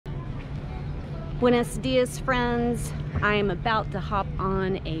Buenos dias, friends. I am about to hop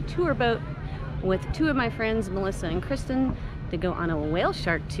on a tour boat with two of my friends, Melissa and Kristen, to go on a whale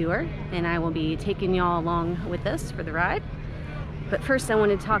shark tour, and I will be taking y'all along with us for the ride. But first I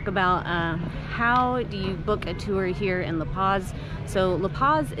want to talk about how do you book a tour here in La Paz. So La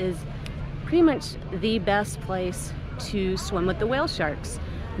Paz is pretty much the best place to swim with the whale sharks.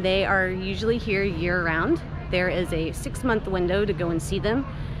 They are usually here year-round. There is a 6-month window to go and see them.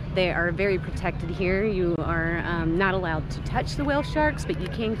 They are very protected here. You are not allowed to touch the whale sharks, but you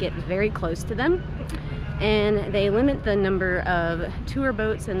can get very close to them. And they limit the number of tour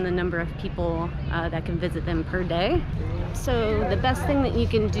boats and the number of people that can visit them per day. So the best thing that you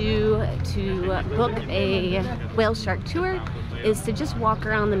can do to book a whale shark tour is to just walk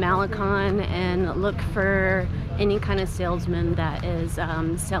around the Malecon and look for any kind of salesman that is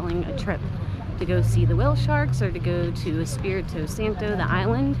selling a trip to go see the whale sharks or to go to Espiritu Santo, the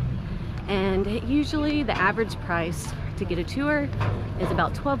island. And usually the average price to get a tour is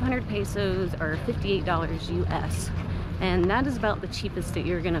about 1,200 pesos or $58 US. And that is about the cheapest that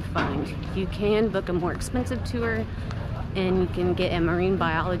you're gonna find. You can book a more expensive tour and you can get a marine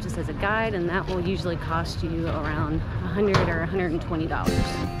biologist as a guide, and that will usually cost you around $100 or $120.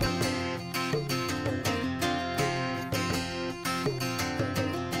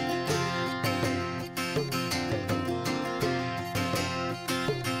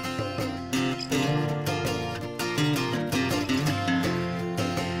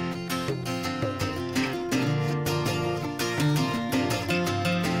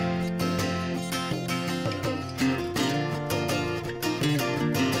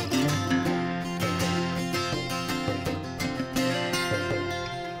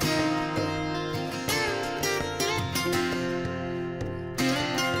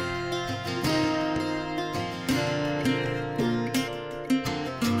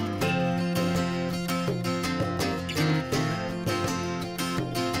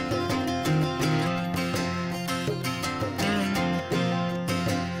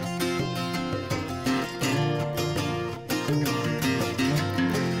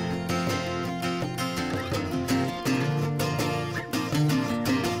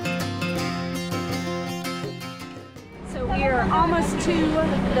 Almost to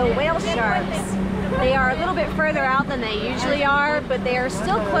the whale sharks. They are a little bit further out than they usually are, but they are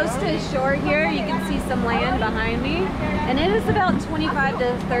still close to the shore here. You can see some land behind me, and it is about 25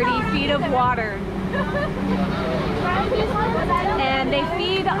 to 30 feet of water. And they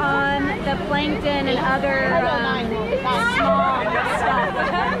feed on the plankton and other small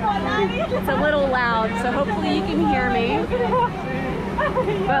stuff. It's a little loud, so hopefully you can hear me.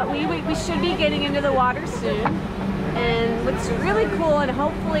 But we should be getting into the water soon. And what's really cool, and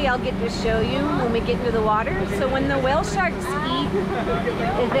hopefully I'll get to show you when we get into the water, so when the whale sharks eat,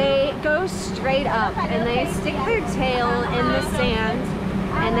 they go straight up and they stick their tail in the sand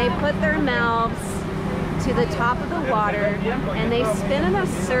and they put their mouths to the top of the water and they spin in a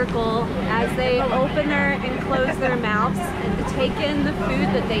circle as they open their and close their mouths and to take in the food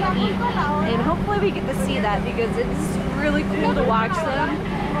that they eat. And hopefully we get to see that because it's really cool to watch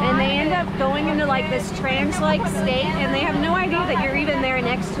them. And they end up going into like this trance-like state, and they have no idea that you're even there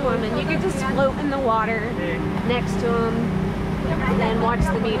next to them, and you can just float in the water next to them and watch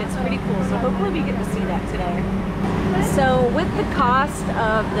them eat. It's pretty cool, so hopefully we get to see that today. So with the cost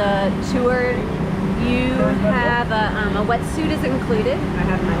of the tour, you have a wetsuit is included. I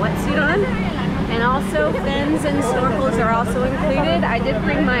have my wetsuit on. And also fins and snorkels are also included. I did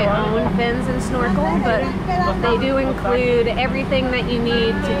bring my own fins and snorkel, but they do include everything that you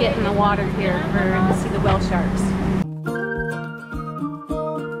need to get in the water here to see the whale sharks.